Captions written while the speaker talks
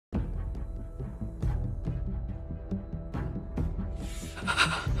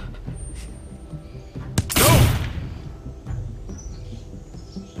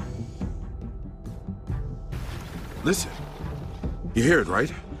Listen. You hear it,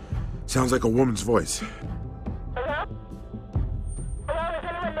 right? Sounds like a woman's voice. Hello? Hello, is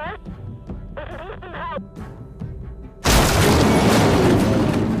anyone there? This is Easton House.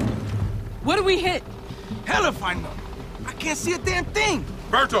 What do we hit? Hell if I know. I can't see a damn thing.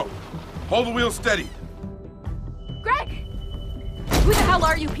 Berto, hold the wheel steady. Greg! Who the hell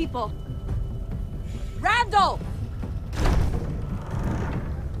are you people? Randall!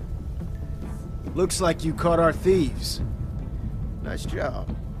 Looks like you caught our thieves. Nice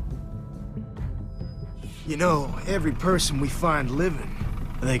job. You know, every person we find living,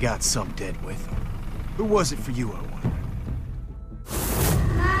 they got some dead with them. Who was it for you, I wonder?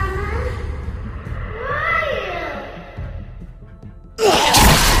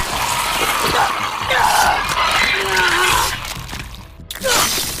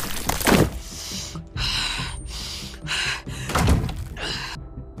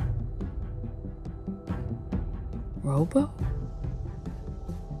 Robo?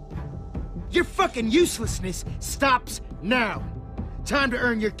 Your fucking uselessness stops now. Time to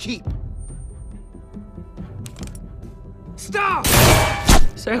earn your keep. Stop!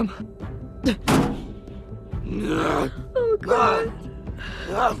 Sam. Oh, God.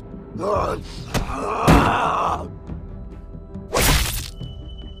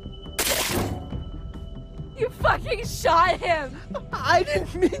 You fucking shot him! I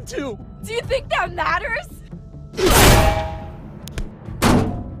didn't mean to. Do you think that matters?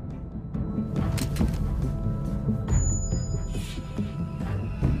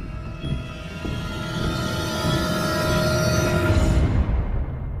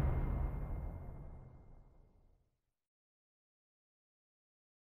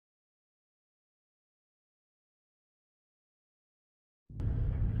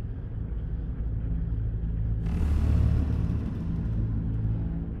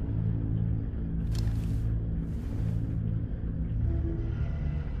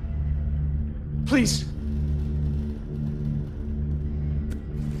 Please.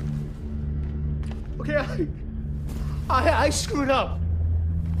 Okay, I screwed up.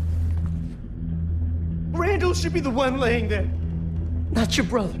 Randall should be the one laying there, not your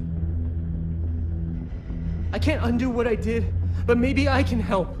brother. I can't undo what I did, but maybe I can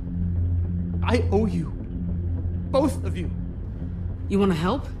help. I owe you. Both of you. You want to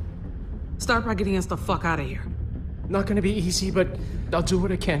help? Start by getting us the fuck out of here. Not gonna be easy, but I'll do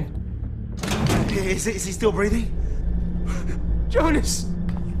what I can. Is he still breathing? Jonas!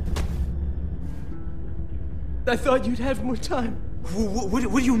 I thought you'd have more time. What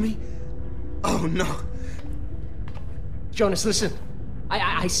do you mean? Oh, no. Jonas, listen.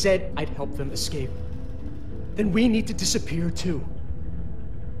 I said I'd help them escape. Then we need to disappear, too.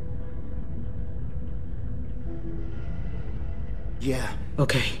 Yeah.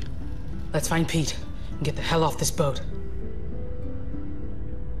 Okay. Let's find Pete and get the hell off this boat.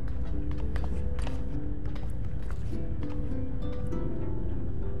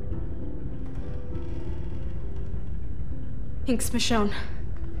 Thanks, Michonne,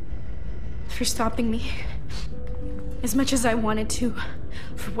 for stopping me. As much as I wanted to,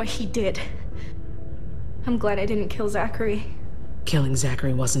 for what he did. I'm glad I didn't kill Zachary. Killing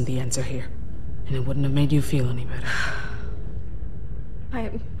Zachary wasn't the answer here, and it wouldn't have made you feel any better.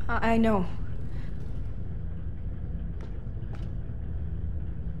 I know.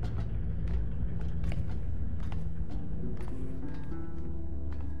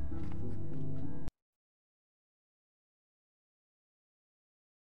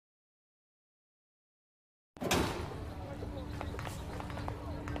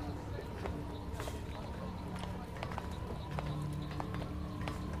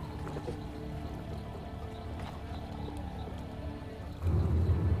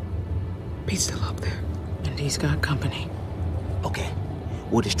 Pete's still up there, and he's got company. Okay.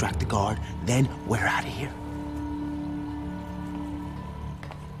 We'll distract the guard, then we're out of here.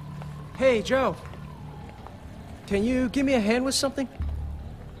 Hey, Joe. Can you give me a hand with something?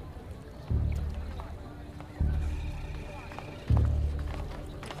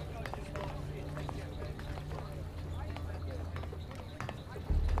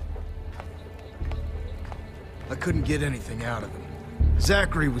 I couldn't get anything out of him.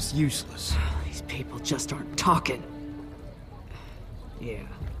 Zachary was useless. These people just aren't talking. Yeah.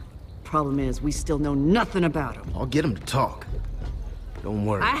 Problem is, we still know nothing about him. I'll get him to talk. Don't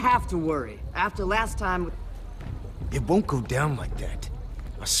worry. I have to worry. After last time... It won't go down like that.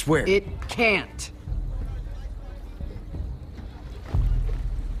 I swear. It can't.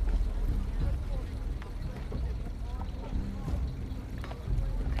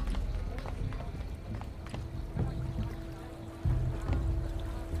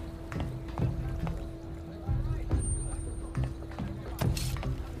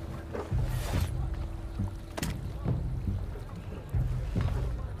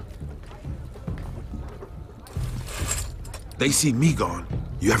 They see me gone,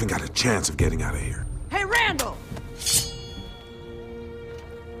 you haven't got a chance of getting out of here. Hey, Randall!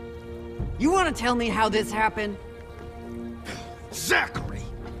 You want to tell me how this happened? Zachary!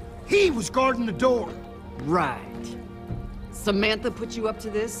 He was guarding the door. Right. Samantha put you up to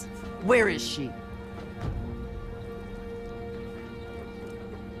this? Where is she?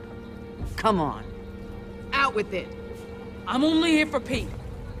 Come on. Out with it. I'm only here for Pete.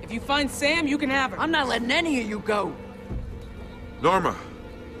 If you find Sam, you can have her. I'm not letting any of you go. Norma,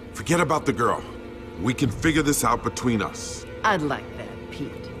 forget about the girl. We can figure this out between us. I'd like that,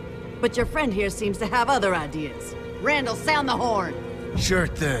 Pete. But your friend here seems to have other ideas. Randall, sound the horn. Sure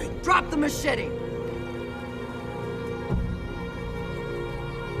thing. Drop the machete.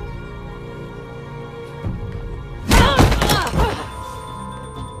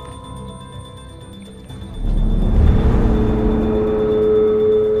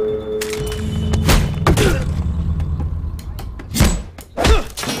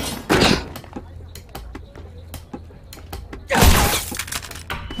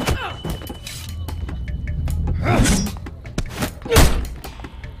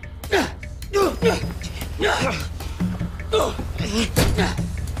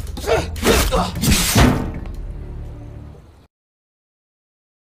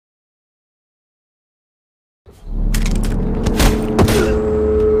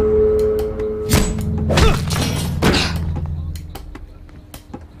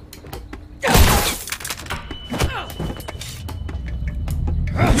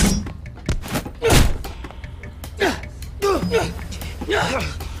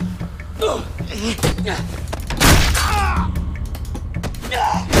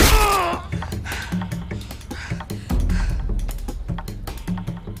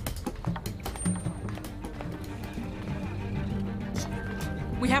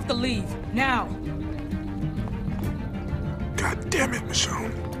 We have to leave, now. God damn it,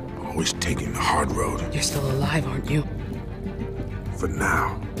 Michonne. Always taking the hard road. You're still alive, aren't you? For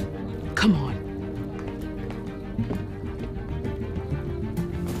now. Come on.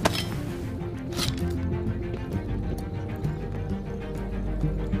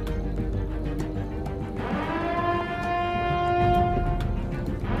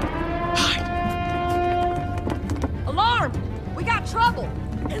 Alarm! We got trouble!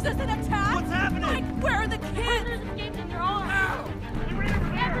 Is this an attack? What's happening? Mike, where are the kids? Prisoners escaped in your arms.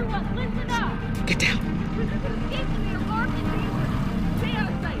 Everyone, listen up. Get down. Prisoners escaped in your arms and neighbors. Stay out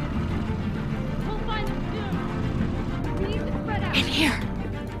of sight. We'll find them soon. We need to spread out. In here.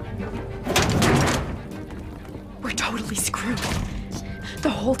 We're totally screwed. The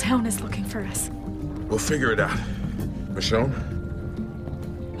whole town is looking for us. We'll figure it out. Michonne?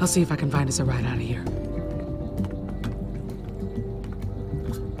 I'll see if I can find us a ride out of here.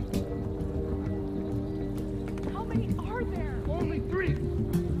 How many are there? Only 3.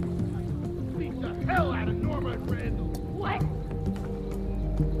 Beat the hell out of Norma and Randall. What?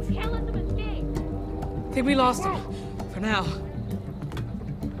 We can't let them escape. Think we lost him. For now.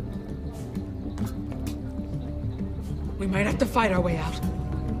 We might have to fight our way out.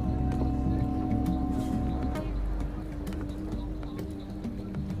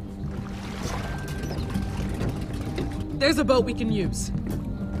 There's a boat we can use.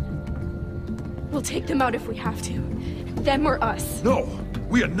 We'll take them out if we have to. Them or us. No,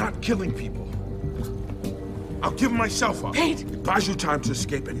 we are not killing people. I'll give myself up. Pete! It buys you time to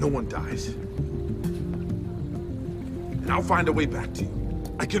escape and no one dies. And I'll find a way back to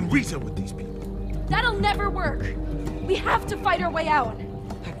you. I can reason with these people. That'll never work. We have to fight our way out.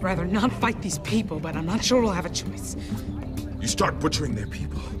 I'd rather not fight these people, but I'm not sure we'll have a choice. You start butchering their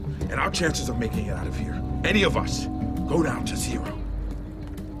people, and our chances of making it out of here, any of us, go down to 0.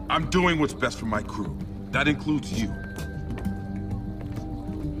 I'm doing what's best for my crew. That includes you.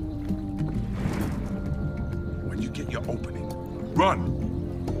 When you get your opening, run!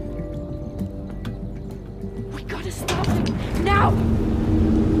 We gotta stop him. Now!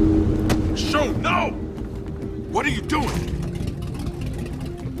 Show, no! What are you doing?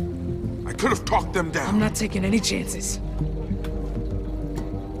 I could have talked them down. I'm not taking any chances.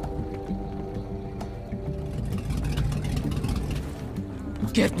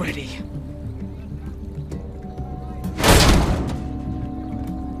 Get ready.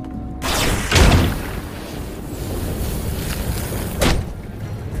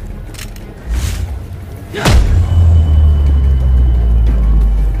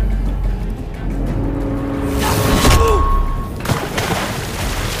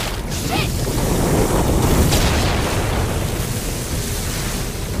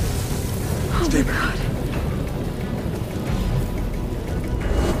 Stay back.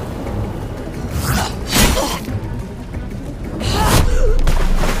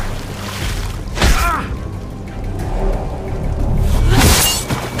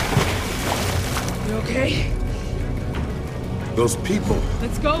 okay? Those people.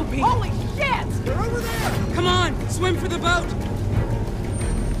 Let's go, Pete. Holy shit! They're over there! Come on, swim for the boat.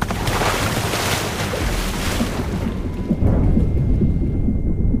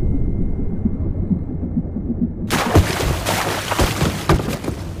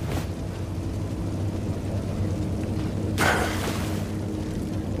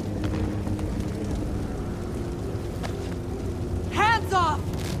 Hands off!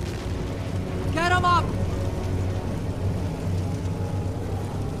 Get him up!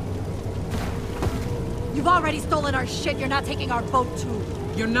 You've already stolen our shit. You're not taking our boat too.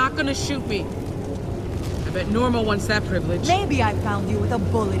 You're not gonna shoot me. I bet Norma wants that privilege. Maybe I found you with a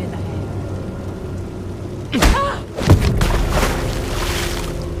bullet in the head.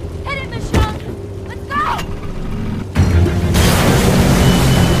 Hit it, Michonne! Let's go!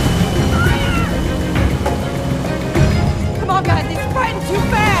 Come on, guys. He's fighting too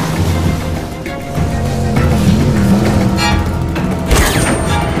fast!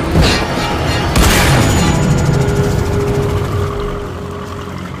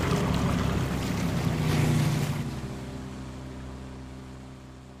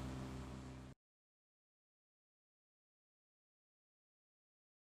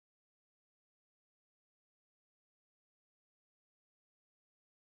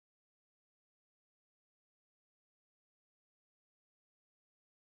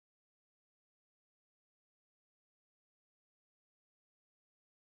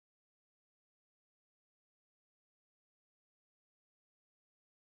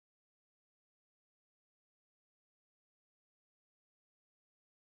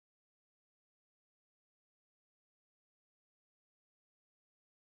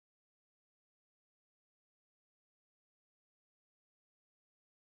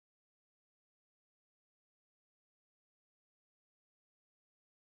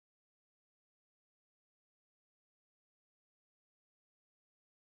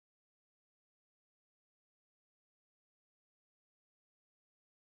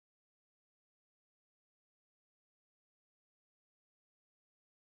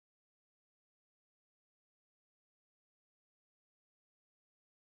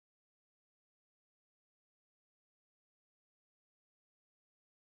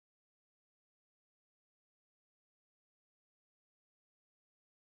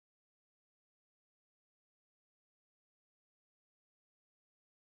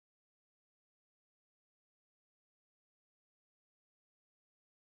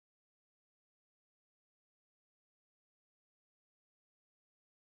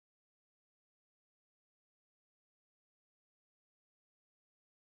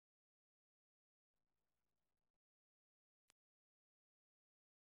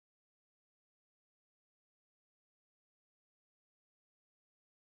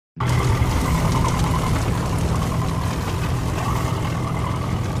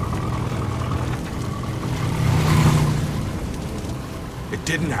 It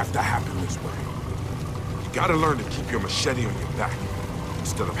didn't have to happen this way. You gotta learn to keep your machete on your back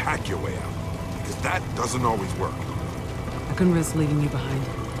instead of hack your way out, because that doesn't always work. I couldn't risk leaving you behind.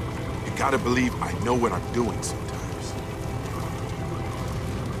 You gotta believe I know what I'm doing sometimes.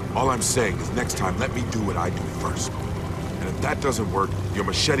 All I'm saying is next time, let me do what I do first. And if that doesn't work, your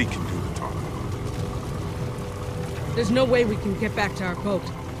machete can do the talking. There's no way we can get back to our boat.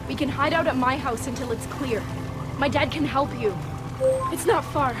 We can hide out at my house until it's clear. My dad can help you. It's not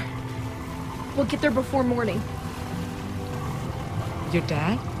far. We'll get there before morning. Your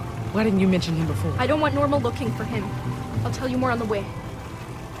dad? Why didn't you mention him before? I don't want Norma looking for him. I'll tell you more on the way.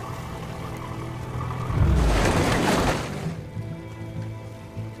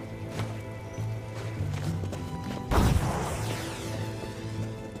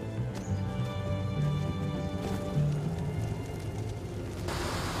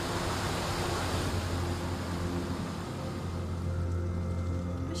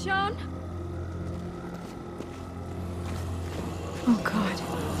 Michonne? Oh, God.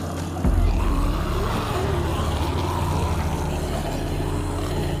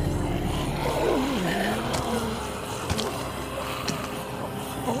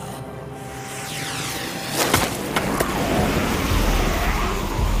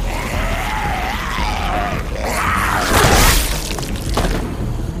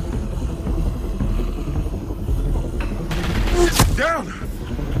 Down!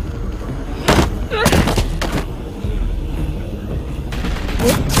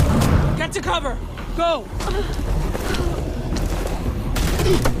 Get to cover! Go!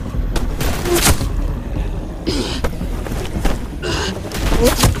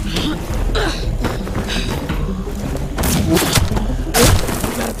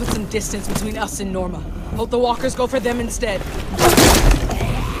 put some distance between us and Norma. Hope the walkers go for them instead.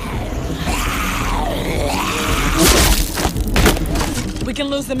 We can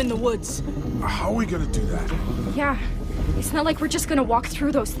lose them in the woods. How are we gonna do that? Yeah, it's not like we're just gonna walk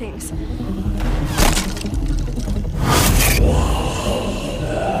through those things.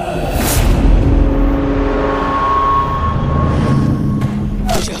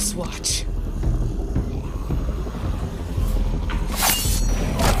 Just watch.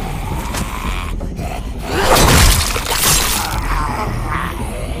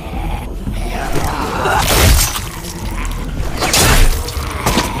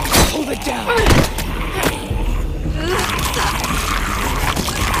 Hold it down.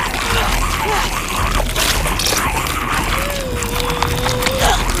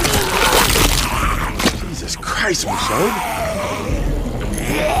 Jesus Christ, Michonne!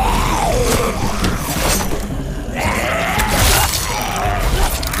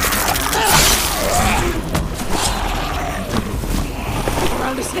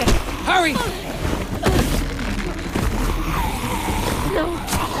 Around his head. Hurry!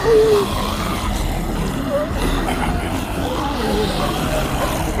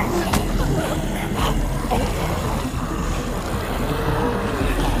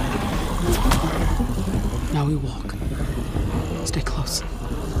 Now we walk. Stay close.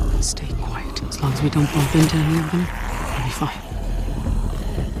 Stay quiet. As long as we don't bump into any of them, we'll be fine.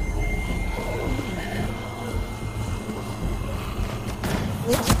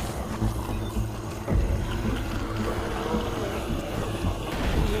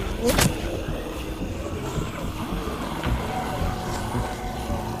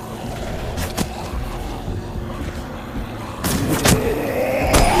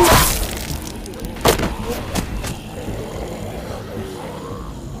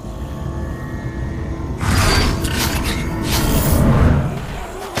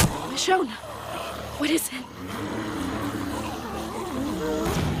 Michonne, what is it?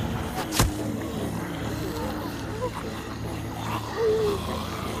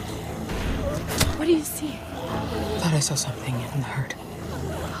 What do you see? Thought I saw something in the herd.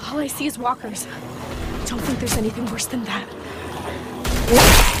 All I see is walkers. I don't think there's anything worse than that.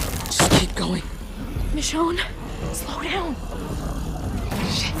 Just keep going. Michonne, slow down.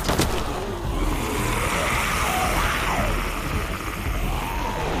 Shit.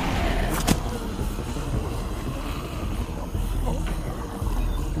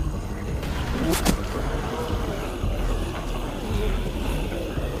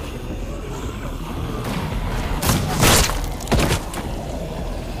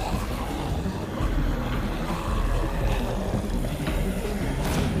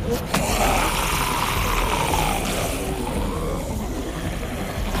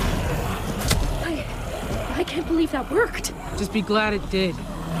 I can't believe that worked. Just be glad it did.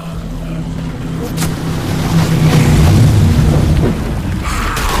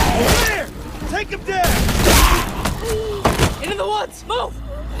 Clear! Take him down! Into the woods! Move!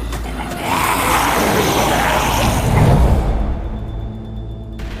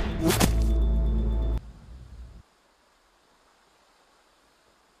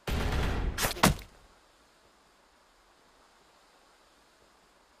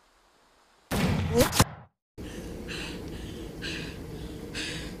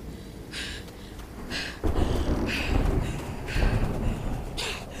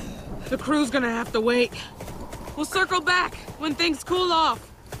 The crew's gonna have to wait. We'll circle back when things cool off.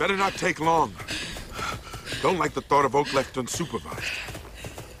 Better not take long. Don't like the thought of Oak left unsupervised.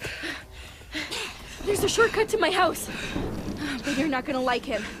 There's a shortcut to my house. But you're not gonna like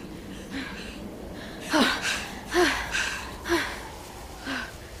him.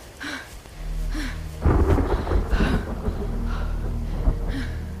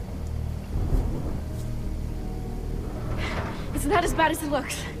 It's not as bad as it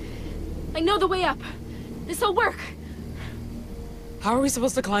looks. I know the way up. This'll work. How are we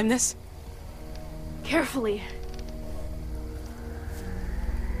supposed to climb this? Carefully.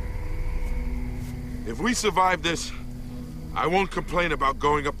 If we survive this, I won't complain about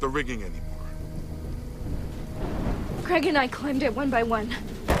going up the rigging anymore. Craig and I climbed it one by one.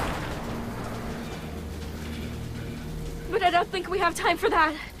 But I don't think we have time for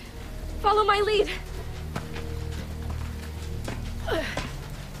that. Follow my lead.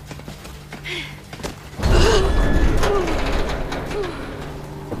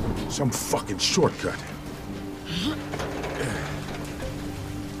 Some fucking shortcut.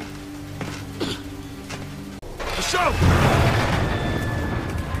 Michonne!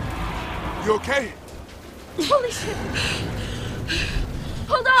 You okay? Holy shit!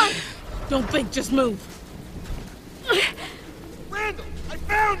 Hold on! Don't think, just move. Randall, I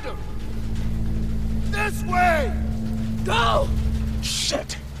found him! This way! Go!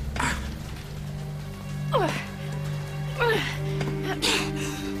 Shit!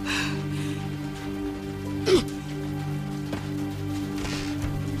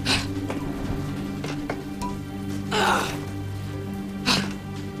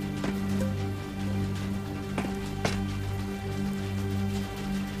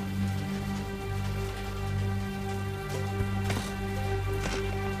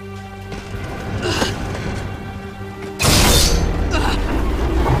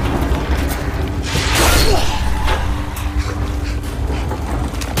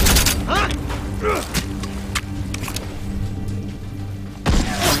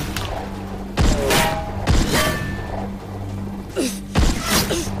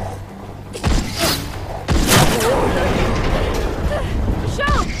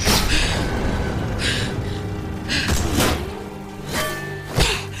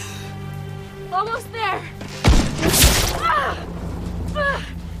 Almost there.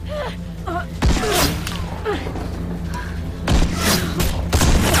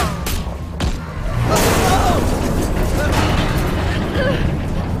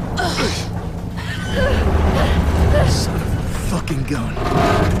 Son of a fucking gun.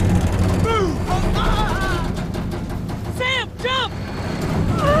 Sam, jump!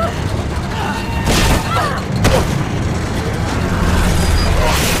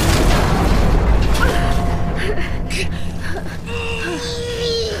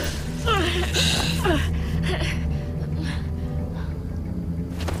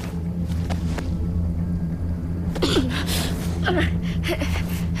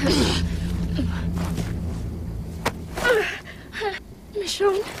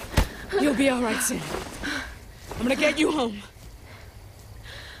 Michonne, You'll be all right, Sam. I'm gonna get you home.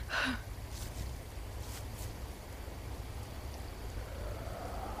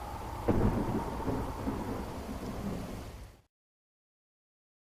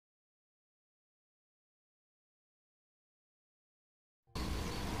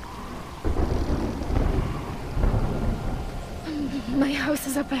 my house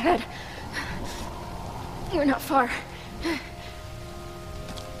is up ahead. We're not far.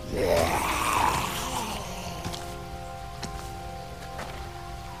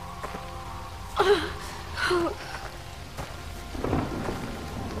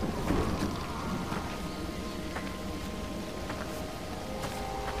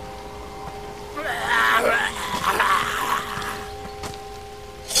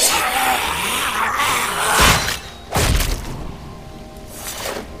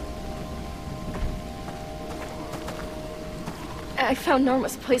 I found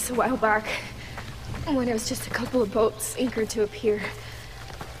Norma's place a while back, when it was just a couple of boats anchored to a pier.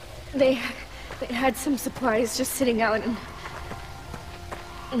 They had some supplies just sitting out, and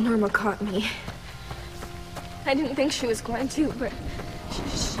Norma caught me. I didn't think she was going to, but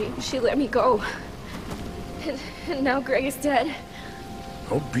she let me go. And now Greg is dead.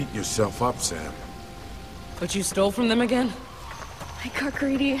 Don't beat yourself up, Sam. But you stole from them again? I got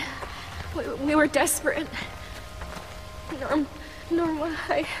greedy. We were desperate. Norma,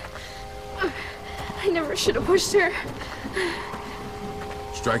 I never should have pushed her.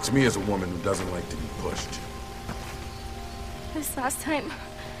 Strikes me as a woman who doesn't like to be pushed. This last time,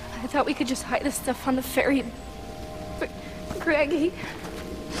 I thought we could just hide this stuff on the ferry. But Greg, he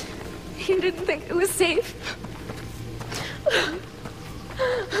didn't think it was safe.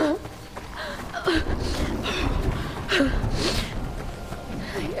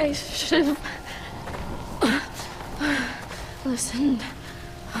 I should have listened.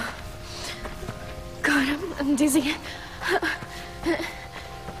 God, I'm dizzy.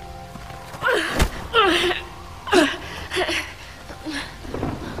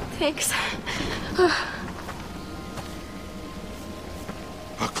 Thanks.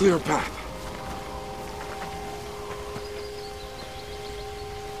 A clear path.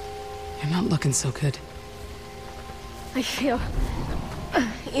 You're not looking so good. I feel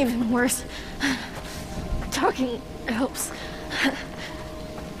even worse. Talking helps.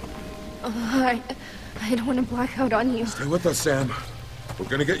 I don't want to black out on you. Stay with us, Sam. We're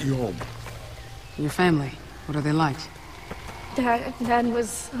gonna get you home. Your family, what are they like? Dad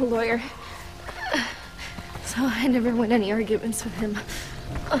was a lawyer, so I never won any arguments with him.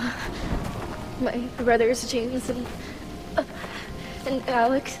 My brothers, James and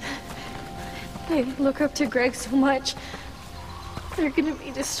Alex, they look up to Greg so much. They're gonna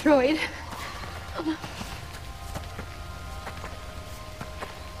be destroyed.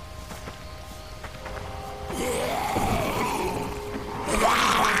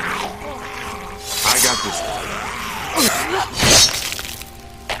 I got this.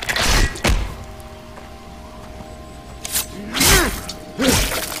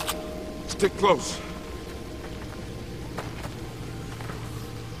 Stick close.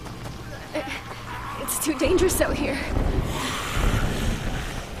 It's too dangerous out here.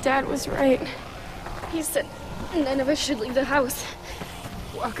 Dad was right. He said none of us should leave the house.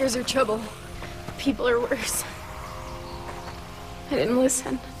 Walkers are trouble. People are worse. I didn't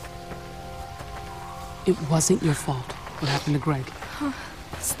listen. It wasn't your fault. What happened to Greg?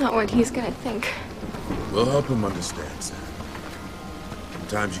 It's not what he's gonna think. We'll help him understand, Sam.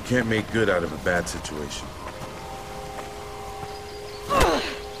 Sometimes you can't make good out of a bad situation.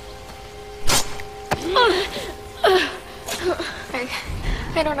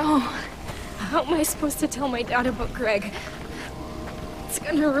 I don't know. How am I supposed to tell my dad about Greg? It's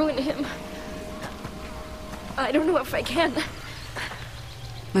gonna ruin him. I don't know if I can.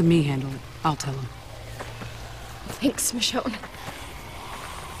 Let me handle it. I'll tell him. Thanks, Michonne.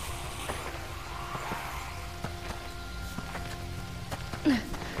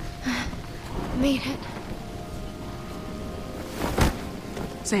 Made it.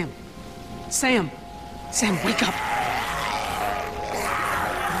 Sam. Sam! Sam, wake up!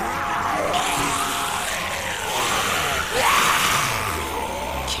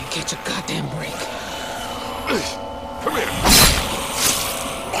 Can't catch a goddamn break. Come here.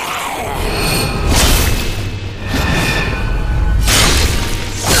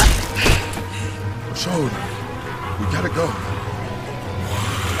 Michonne, we gotta go.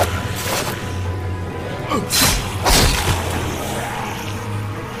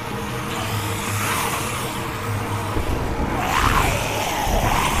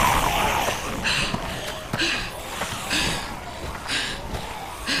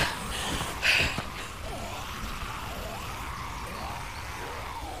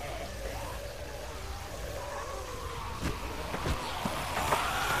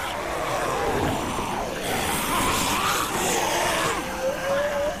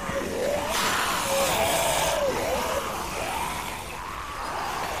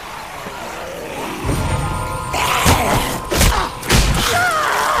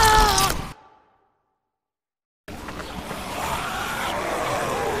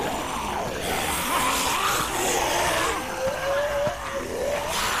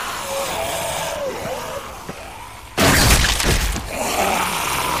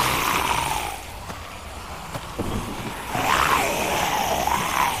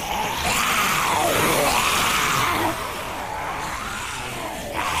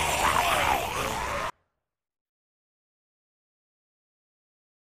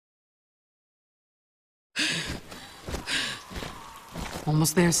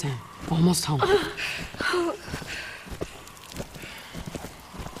 Almost there, Sam. Almost home.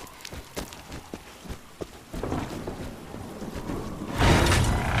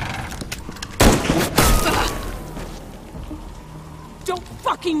 Don't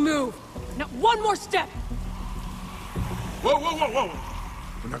fucking move! Not one more step! Whoa, whoa, whoa, whoa!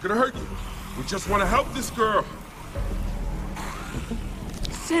 We're not gonna hurt you. We just want to help this girl.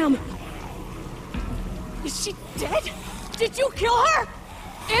 Sam! Is she dead? Did you kill her?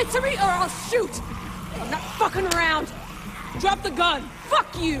 Answer me or I'll shoot! I'm not fucking around! Drop the gun!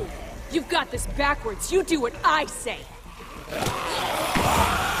 Fuck you! You've got this backwards. You do what I say.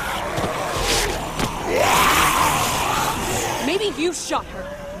 Maybe you shot her.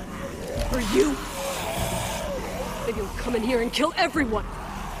 Or you. Maybe you'll come in here and kill everyone.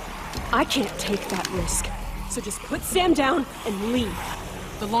 I can't take that risk. So just put Sam down and leave.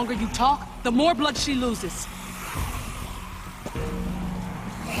 The longer you talk, the more blood she loses.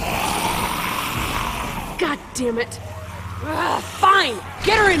 God damn it! Ugh, fine!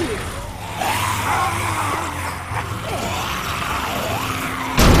 Get her in here!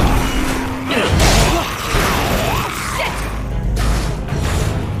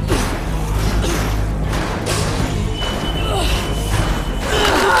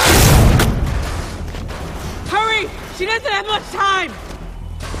 Hurry! She doesn't have much time!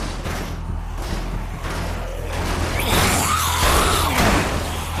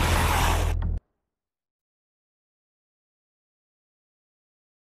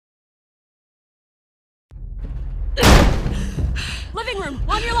 Living room,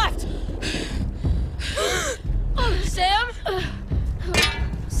 on your left! Sam?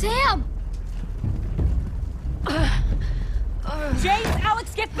 Sam! James,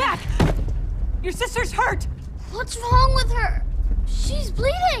 Alex, get back! Your sister's hurt! What's wrong with her? She's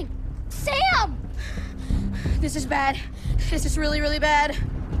bleeding! Sam! This is bad. This is really, really bad.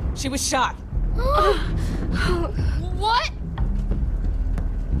 She was shot. What?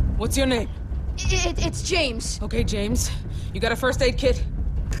 What's your name? It's James. Okay, James. You got a first aid kit?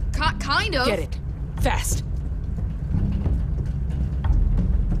 Kind of. Get it. Fast.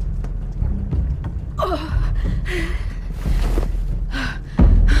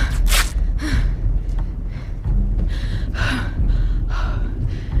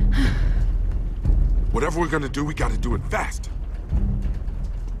 Whatever we're gonna do, we gotta do it fast.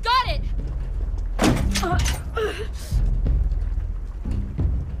 Got it!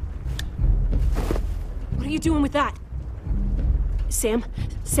 What are you doing with that? Sam?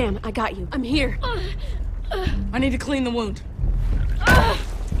 Sam, I got you. I'm here. I need to clean the wound.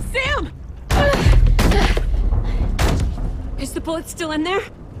 Sam! Is the bullet still in there?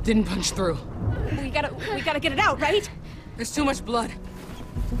 Didn't punch through. We gotta get it out, right? There's too much blood.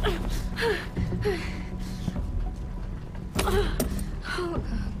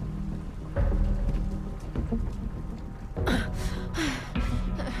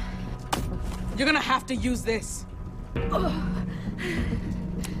 You're gonna have to use this.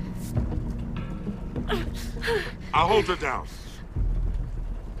 I'll hold her down.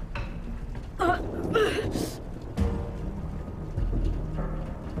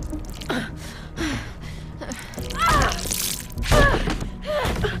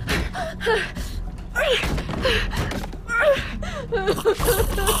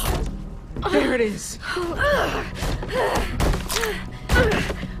 There it is.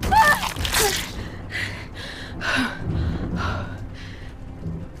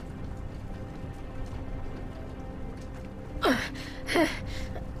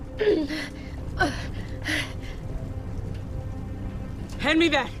 Hand me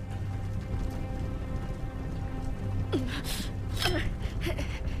that.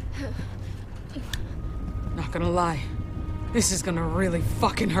 Not gonna lie, this is gonna really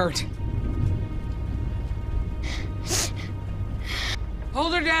fucking hurt.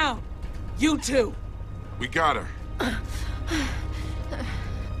 Hold her down. You too. We got her.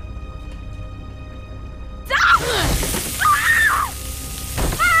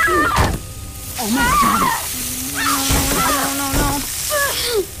 Oh my God. No.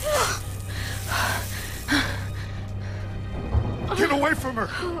 Get away from her!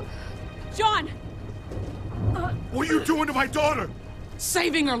 John! What are you doing to my daughter?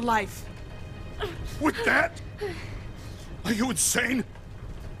 Saving her life. With that? Are you insane?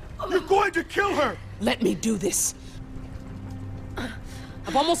 You're going to kill her! Let me do this.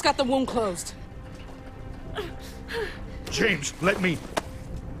 I've almost got the wound closed. James, let me.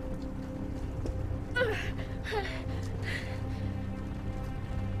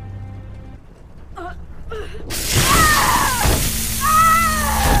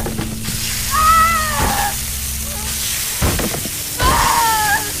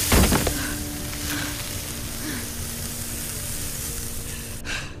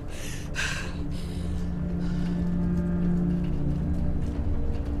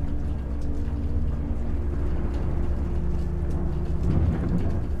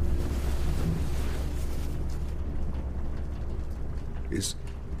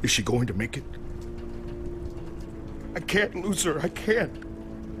 Is she going to make it? I can't lose her. I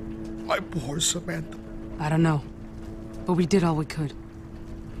can't. My poor Samantha. I don't know, but we did all we could.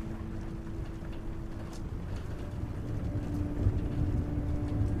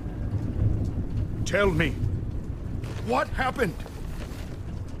 Tell me, what happened?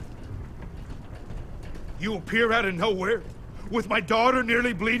 You appear out of nowhere, with my daughter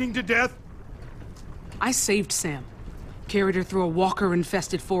nearly bleeding to death? I saved Sam. Carried her through a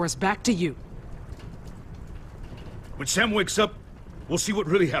walker-infested forest back to you. When Sam wakes up, we'll see what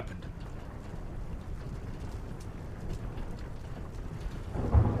really happened.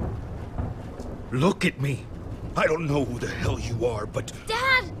 Look at me. I don't know who the hell you are, but...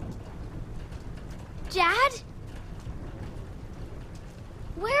 Dad! Dad?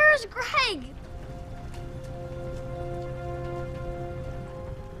 Where's Greg?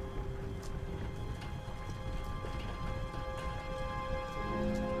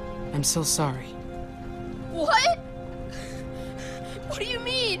 I'm so sorry. What? What do you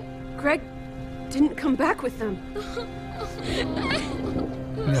mean? Greg didn't come back with them.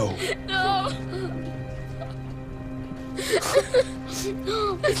 No. No.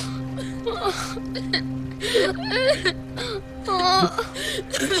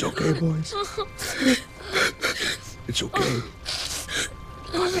 It's okay, boys. It's okay.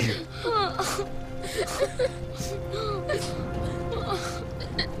 I'm here.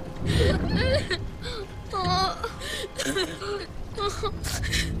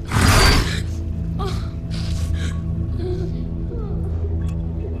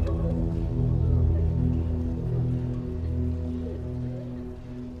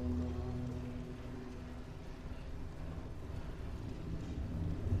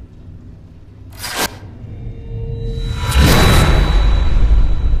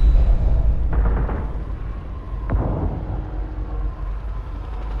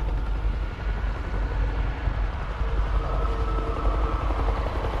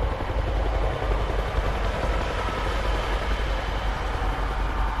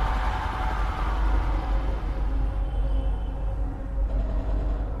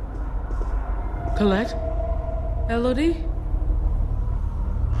 Colette? Elodie?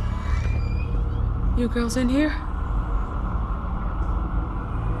 You girls in here?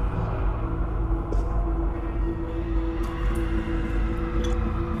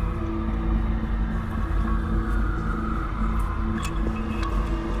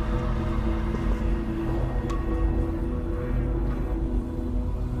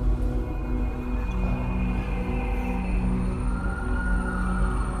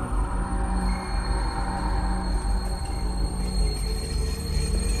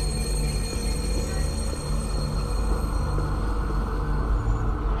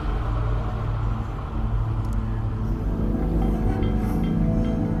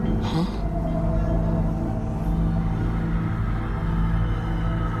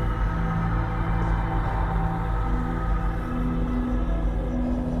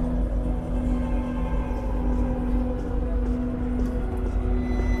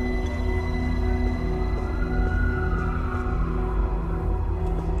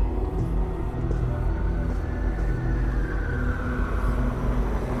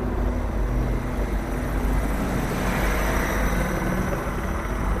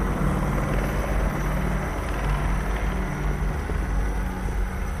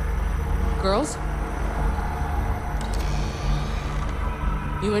 Girls?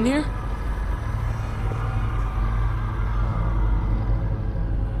 You in here?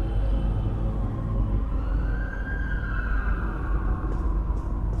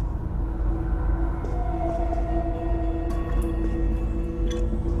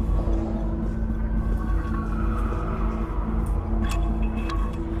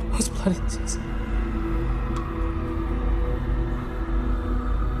 Whose blood is this?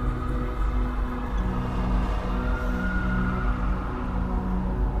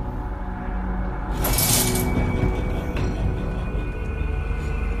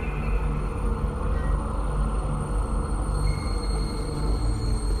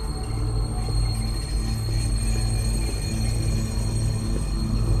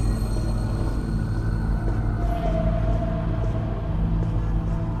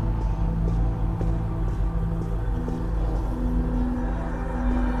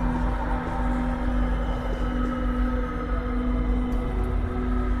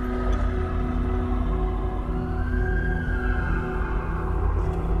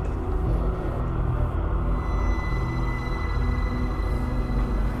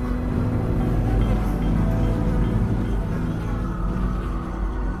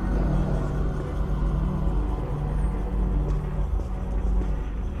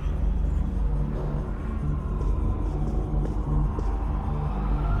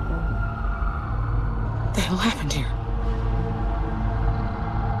 What the hell happened here?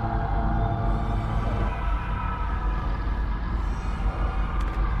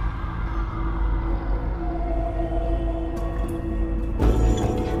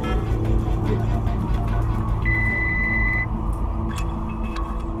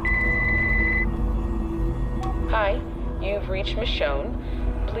 Hi, you've reached Michonne.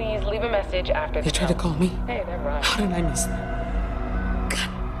 Please leave a message after the They tried to call me? Hey, they're right. How did I miss that? God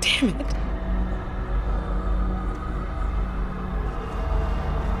damn it.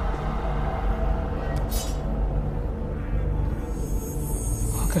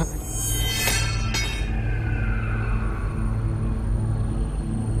 Oh, God.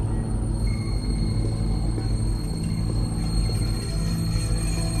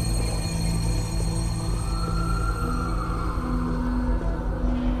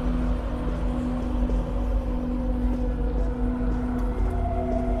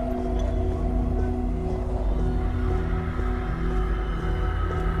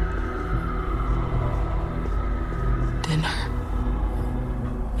 Dinner.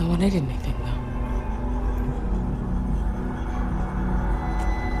 No one ate anything, though.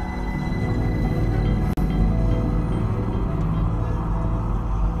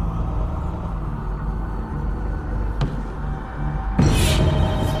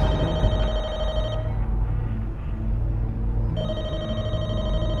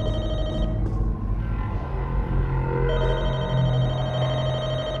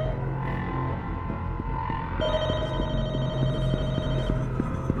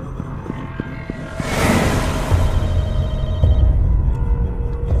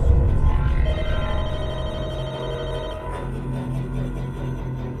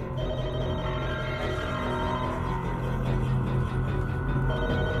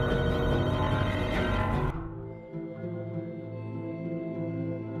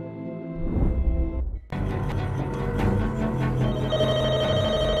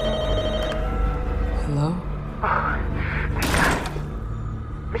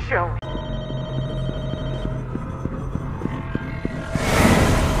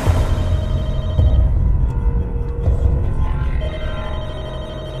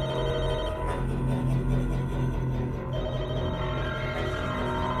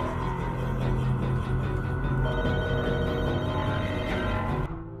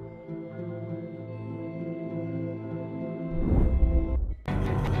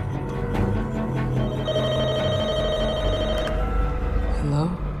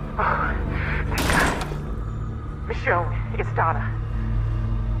 Donna.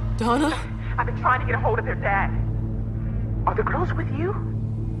 Donna? I've been trying to get a hold of their dad. Are the girls with you?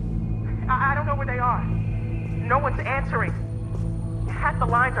 I don't know where they are. No one's answering. Half the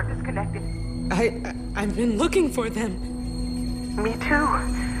lines are disconnected. I've been looking for them. Me too.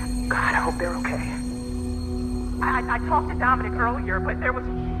 God, I hope they're okay. I talked to Dominic earlier, but there was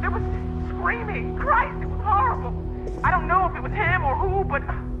screaming. Christ, it was horrible. I don't know if it was him or who, but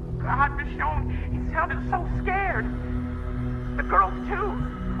God, Michonne, he sounded so scared. The girls too,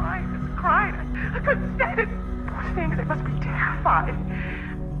 crying. I couldn't stand it. Poor things, they must be terrified.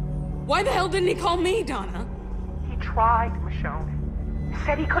 Why the hell didn't he call me, Donna? He tried, Michonne. He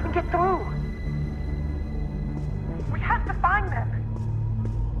said he couldn't get through. We have to find them.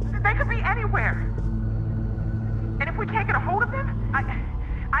 They could be anywhere. And if we can't get a hold of them, I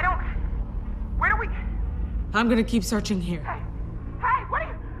don't... Where do we... I'm gonna keep searching here. Hey, what are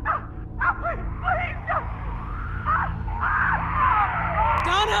you... please, don't...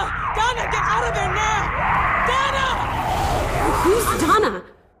 Donna, get out of there now! Donna! Who's Donna?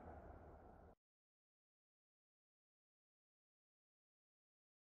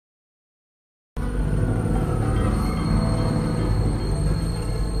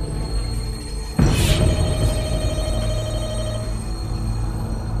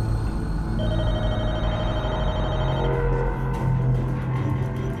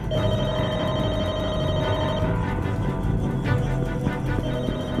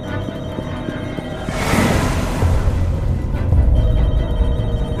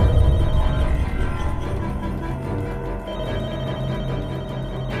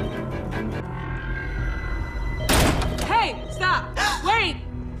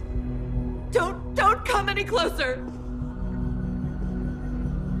 Don't come any closer!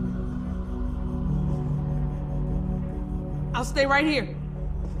 I'll stay right here.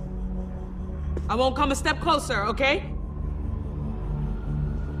 I won't come a step closer, okay?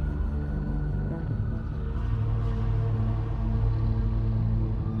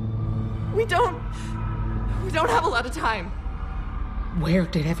 We don't have a lot of time. Where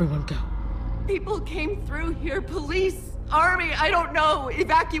did everyone go? People came through here, police, army, I don't know,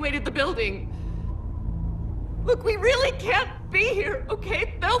 evacuated the building. Look, we really can't be here,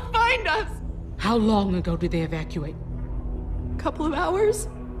 okay? They'll find us. How long ago did they evacuate? Couple of hours?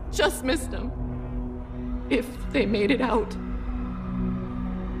 Just missed them. If they made it out.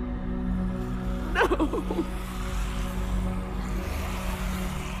 No.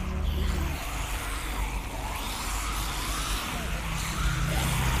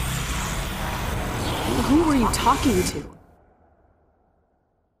 Who were you talking to?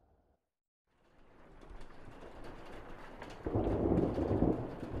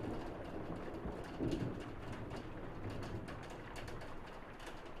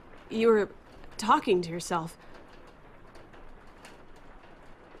 You were talking to yourself.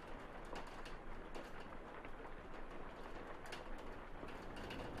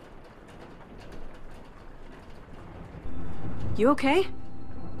 You okay?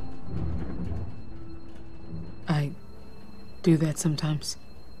 I do that sometimes.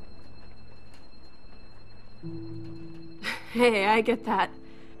 Hey, I get that.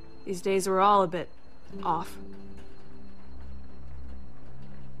 These days we're all a bit off.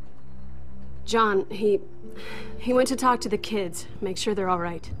 John, he went to talk to the kids, make sure they're all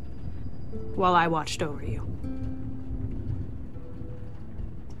right, while I watched over you.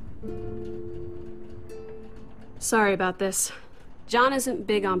 Sorry about this. John isn't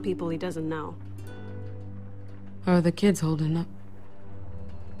big on people he doesn't know. How are the kids holding up?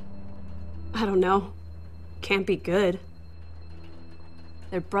 I don't know. Can't be good.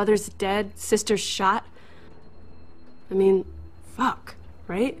 Their brother's dead, sister's shot. I mean, fuck,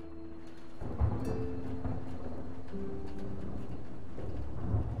 right?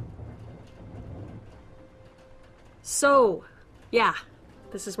 So, yeah,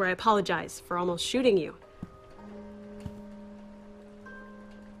 this is where I apologize for almost shooting you.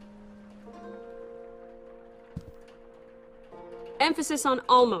 Emphasis on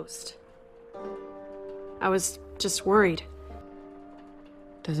almost. I was just worried.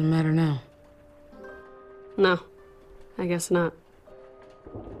 Doesn't matter now. No, I guess not.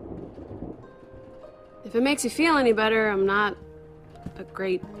 If it makes you feel any better, I'm not a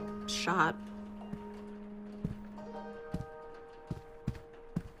great shot.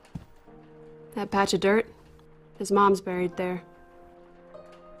 That patch of dirt, his mom's buried there.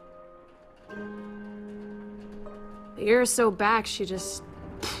 A year or so back, she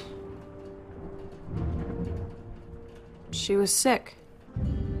was sick.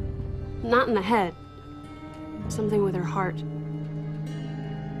 Not in the head. Something with her heart.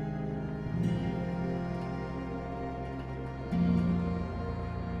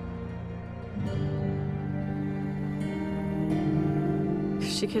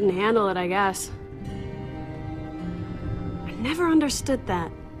 She couldn't handle it, I guess. I never understood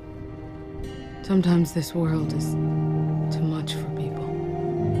that. Sometimes this world is too much for people.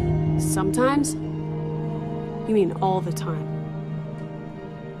 Sometimes? You mean all the time?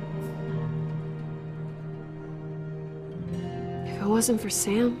 If it wasn't for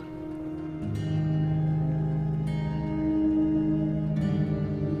Sam...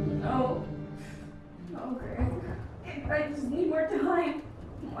 No. No, Greg. I just need more time.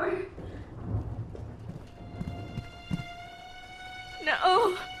 More.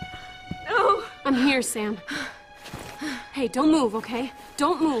 No. No. I'm here, Sam. Hey, don't move, okay?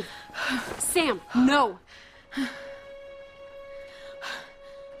 Don't move. Sam, no.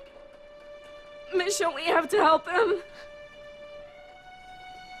 Michonne, we have to help him.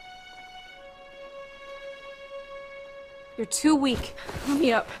 You're too weak. Let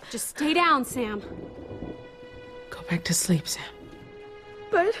me up. Just stay down, Sam. Go back to sleep, Sam.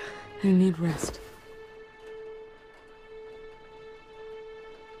 But... You need rest.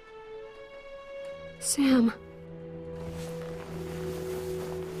 Sam.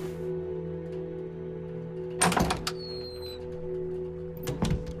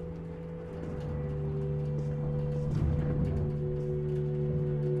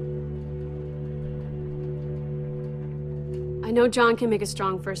 I know John can make a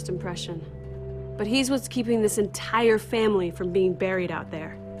strong first impression, but he's what's keeping this entire family from being buried out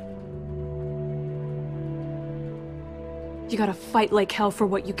there. You gotta fight like hell for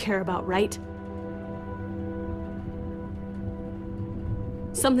what you care about, right?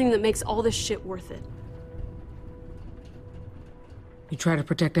 Something that makes all this shit worth it. You try to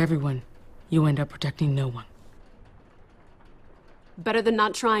protect everyone, you end up protecting no one. Better than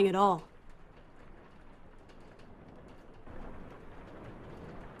not trying at all.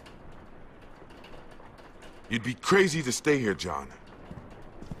 You'd be crazy to stay here, John.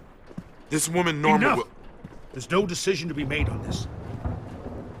 This woman Norma Enough! will... There's no decision to be made on this.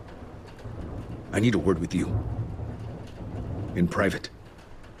 I need a word with you. In private.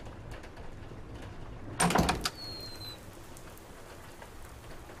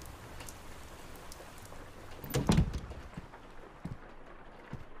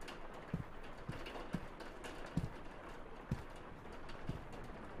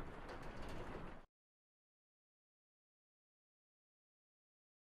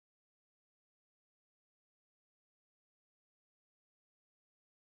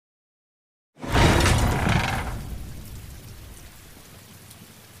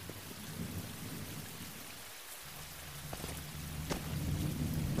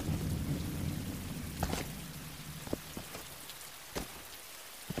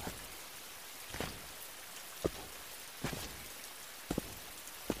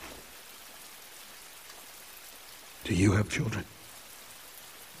 Do you have children?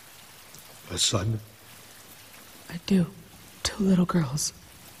 A son? I do. 2 little girls.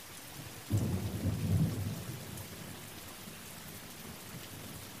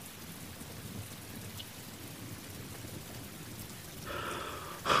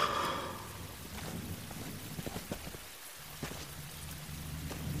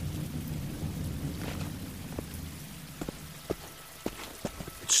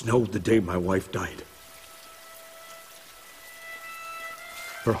 It snowed the day my wife died.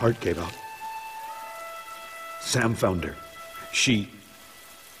 Her heart gave out. Sam found her. She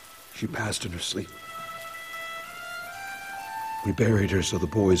passed in her sleep. We buried her so the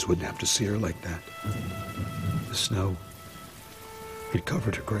boys wouldn't have to see her like that. The snow, it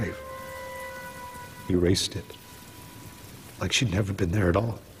covered her grave. Erased it. Like she'd never been there at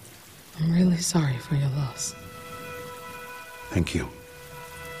all. I'm really sorry for your loss. Thank you.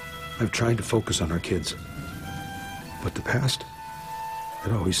 I've tried to focus on our kids. But the past,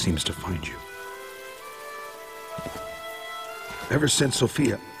 it always seems to find you. Ever since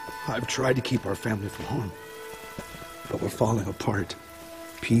Sophia, I've tried to keep our family from harm. But we're falling apart,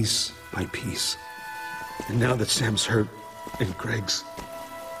 piece by piece. And now that Sam's hurt, and Greg's...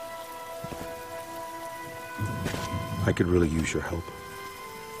 I could really use your help.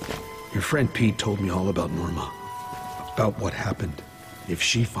 Your friend Pete told me all about Norma. About what happened. If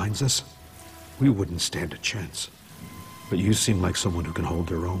she finds us, we wouldn't stand a chance. But you seem like someone who can hold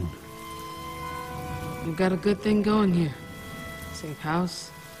their own. You've got a good thing going here. Safe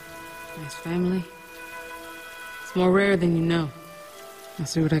house, nice family. It's more rare than you know. I'll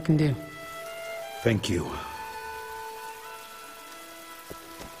see what I can do. Thank you.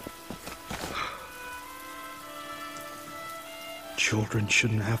 Children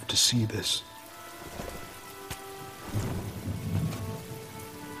shouldn't have to see this.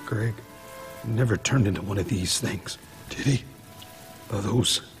 Greg never turned into one of these things, did he?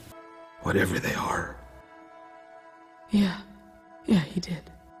 Those, whatever they are. Yeah, he did.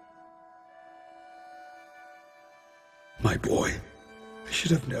 My boy. I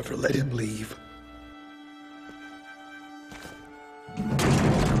should have never let him leave.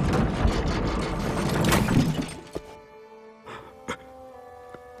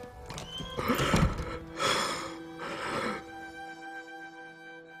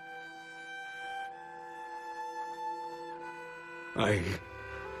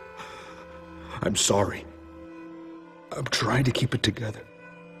 I'm sorry. I'm trying to keep it together.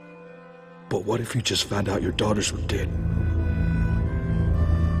 But what if you just found out your daughters were dead?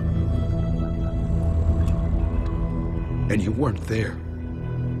 And you weren't there.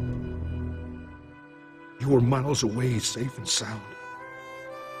 You were miles away, safe and sound.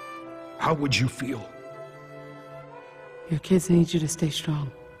 How would you feel? Your kids need you to stay strong.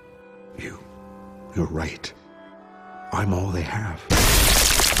 You're right. I'm all they have.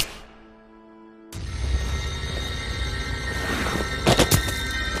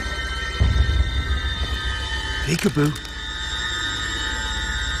 Peekaboo.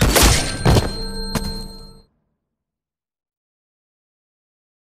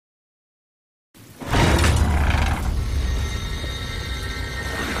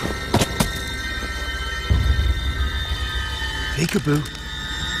 Peekaboo.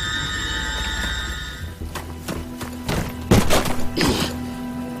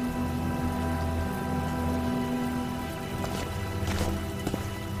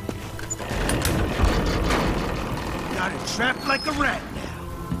 Got it trapped like a rat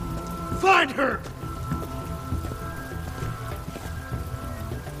now. Find her!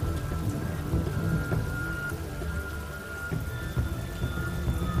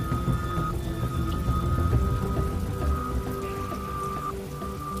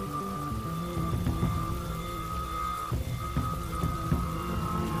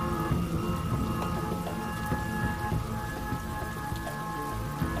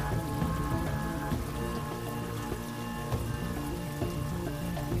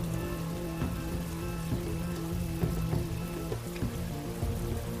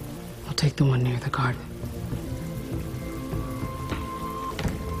 Take the one near the garden.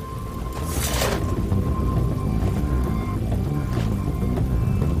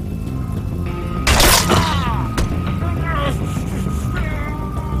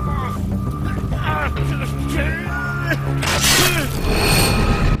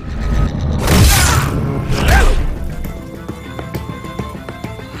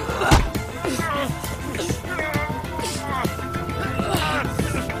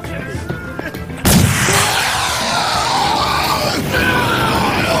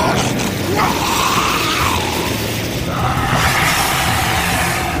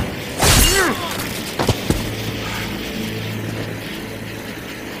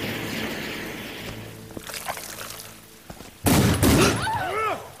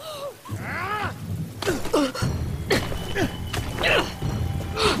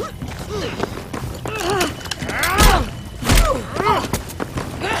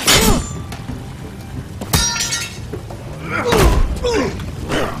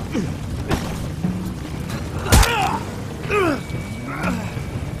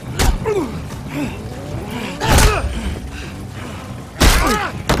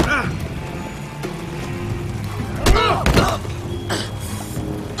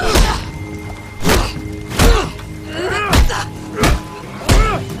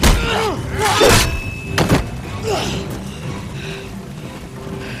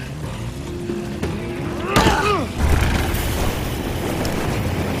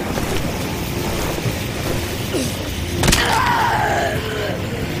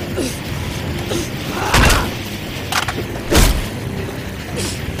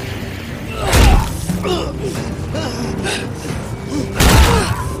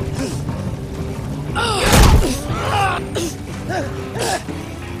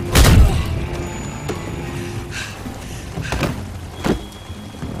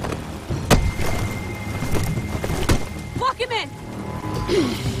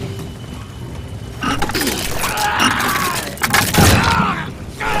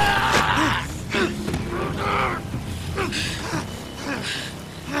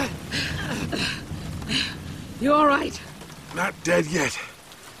 You all right? Not dead yet.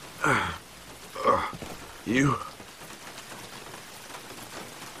 You?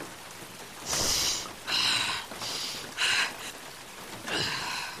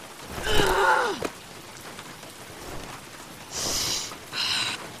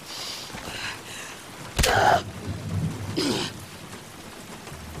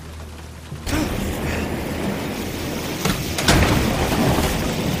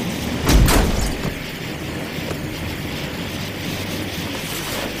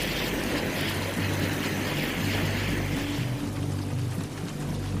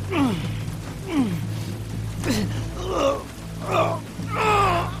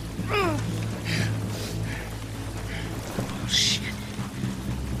 Shit.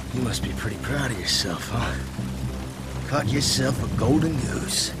 You must be pretty proud of yourself, huh? Caught yourself a golden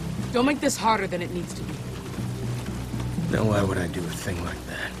goose. Don't make this harder than it needs to be. Now why would I do a thing like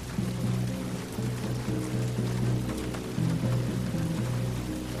that?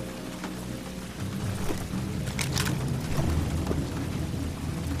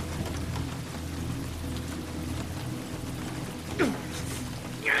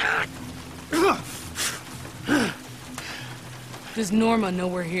 Does Norma know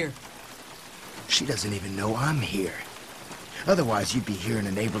we're here? She doesn't even know I'm here. Otherwise, you'd be hearing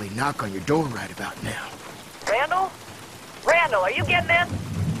a neighborly knock on your door right about now. Randall? Randall, are you getting this?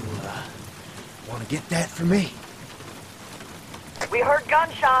 Want to get that for me? We heard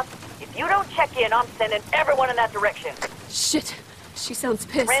gunshots. If you don't check in, I'm sending everyone in that direction. Shit. She sounds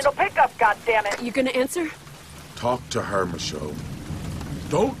pissed. Randall, pick up, goddammit. You gonna answer? Talk to her, Michonne.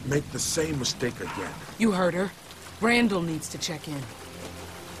 Don't make the same mistake again. You heard her. Randall needs to check in.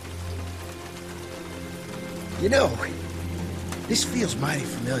 You know, this feels mighty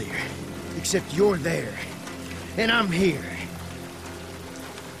familiar. Except you're there, and I'm here.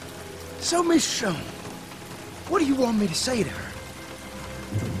 So, Michonne, what do you want me to say to her?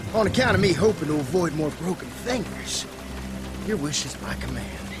 On account of me hoping to avoid more broken fingers, your wish is my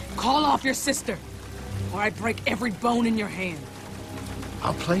command. Call off your sister, or I break every bone in your hand.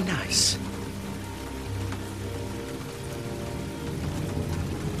 I'll play nice.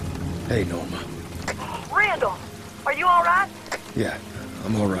 Hey, Norma. Randall, are you all right? Yeah,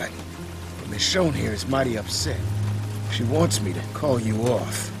 I'm all right. But Michonne here is mighty upset. She wants me to call you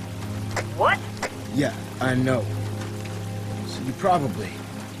off. What? Yeah, I know. So you probably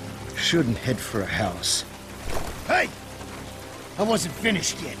shouldn't head for a house. Hey! I wasn't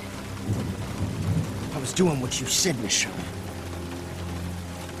finished yet. I was doing what you said, Michonne.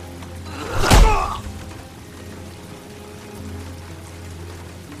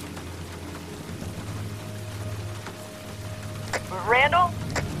 Randall?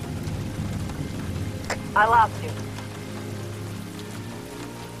 I lost you.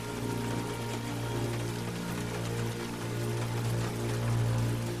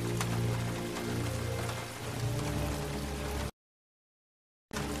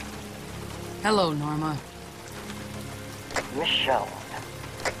 Hello, Norma. Michonne.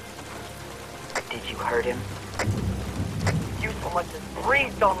 Did you hurt him? You so much as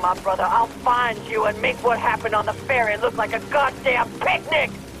breathed on my brother, I'll find you and make what happened on the ferry look like a goddamn picnic!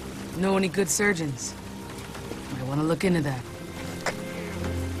 Know any good surgeons? I want to look into that.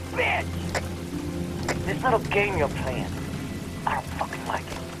 Bitch! This little game you're playing, I don't fucking like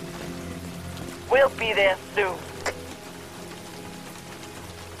it. We'll be there soon.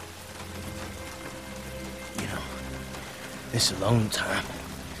 You know, this alone time,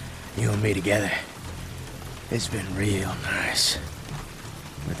 you and me together, it's been real nice.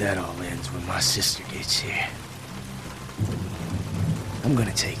 But that all ends when my sister gets here. I'm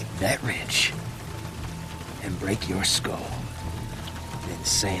gonna take that wrench and break your skull. Then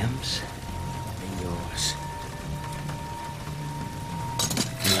Sam's and yours.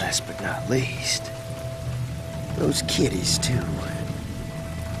 And last but not least, those kitties too.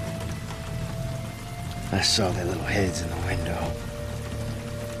 I saw their little heads in the window.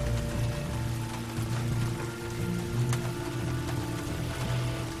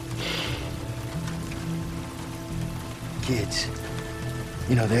 Kids,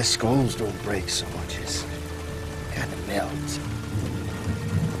 you know, their skulls don't break so much as kind of melt.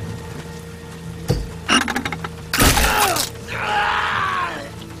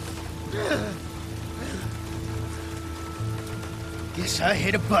 Guess I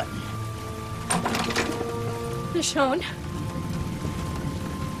hit a button. Michonne?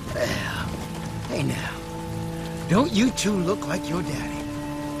 Well, hey now, don't you two look like your daddy?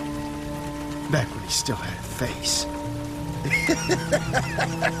 Back when he still had a face.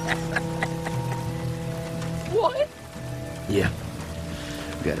 What? Yeah,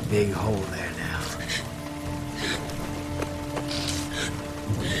 we got a big hole there now.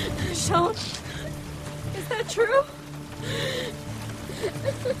 Michonne? Is that true?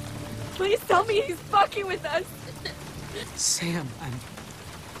 Please tell me he's fucking with us. Sam, I'm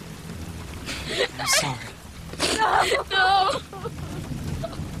sorry. No!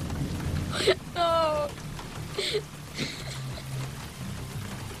 No!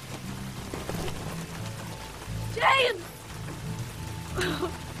 James!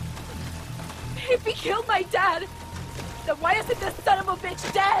 If he killed my dad, then why isn't this son of a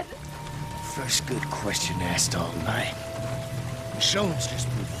bitch dead? First good question asked all night. Michonne's just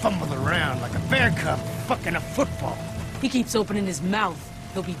been fumbling around like a bear cub fucking a football. He keeps opening his mouth.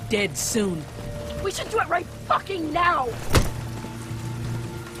 He'll be dead soon. We should do it right fucking now!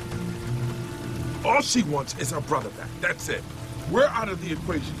 All she wants is her brother back. That's it. We're out of the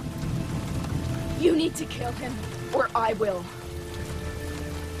equation. You need to kill him, or I will.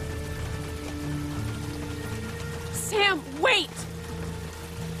 Sam, wait!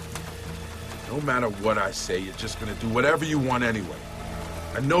 No matter what I say, you're just gonna do whatever you want anyway.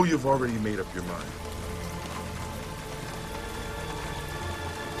 I know you've already made up your mind.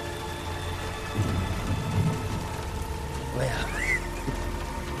 Well,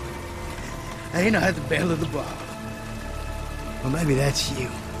 I ain't at the bell of the bar. Well, maybe that's you.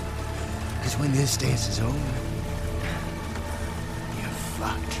 Because when this dance is over, you're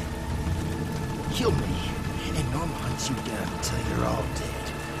fucked. Kill me, and Norma hunts you down until you're all dead.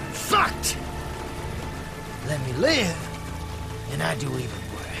 Fucked! Let me live, and I do even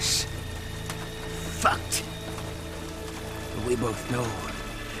worse. Fucked. But we both know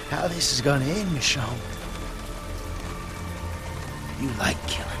how this is gonna end, Michonne. You like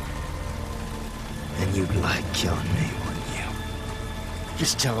killing. And you'd like killing me, wouldn't you?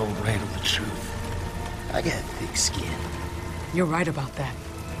 Just tell old Randall the truth. I got thick skin. You're right about that.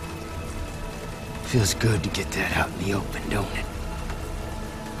 Feels good to get that out in the open, don't it?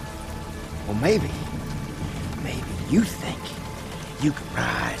 Well, maybe you think you can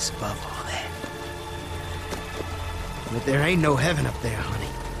rise above all that. But there ain't no heaven up there, honey.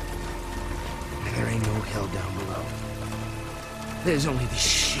 And there ain't no hell down below. There's only this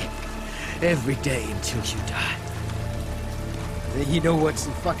shit every day until you die. Then you know what's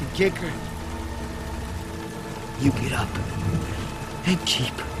the fucking kicker? You get up and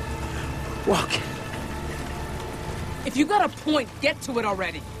keep walking. If you got a point, get to it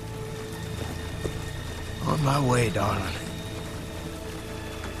already. On my way, darling.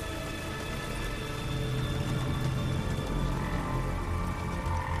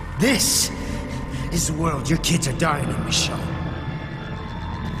 This is the world your kids are dying in, Michonne.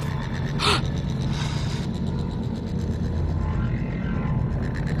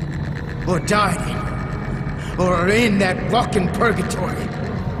 Or died in. Or are in that fucking purgatory.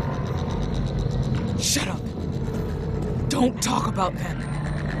 Shut up. Don't talk about them.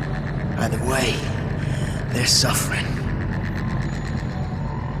 Either way, they're suffering.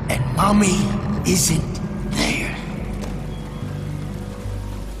 And Mommy isn't there.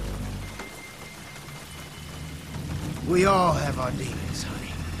 We all have our demons,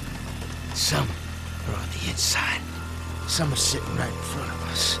 honey. Some are on the inside. Some are sitting right in front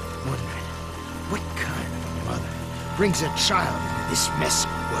of us, wondering what kind of a mother brings a child into this messy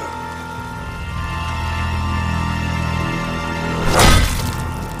world.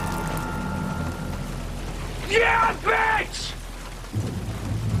 Yeah, bitch!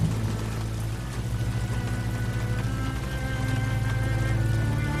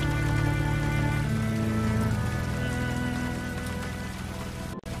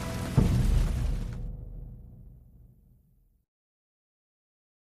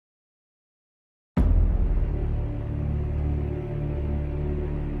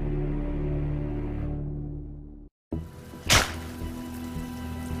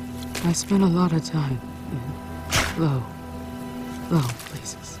 I spent a lot of time in low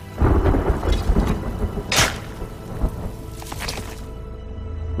places.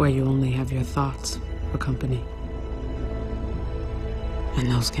 Where you only have your thoughts for company. And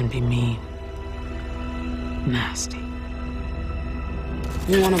those can be mean. Nasty.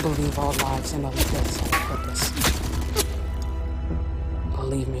 You want to believe all lives and all deaths have a purpose.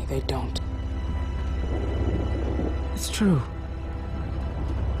 Believe me, they don't. It's true.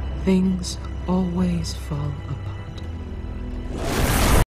 Things always fall apart.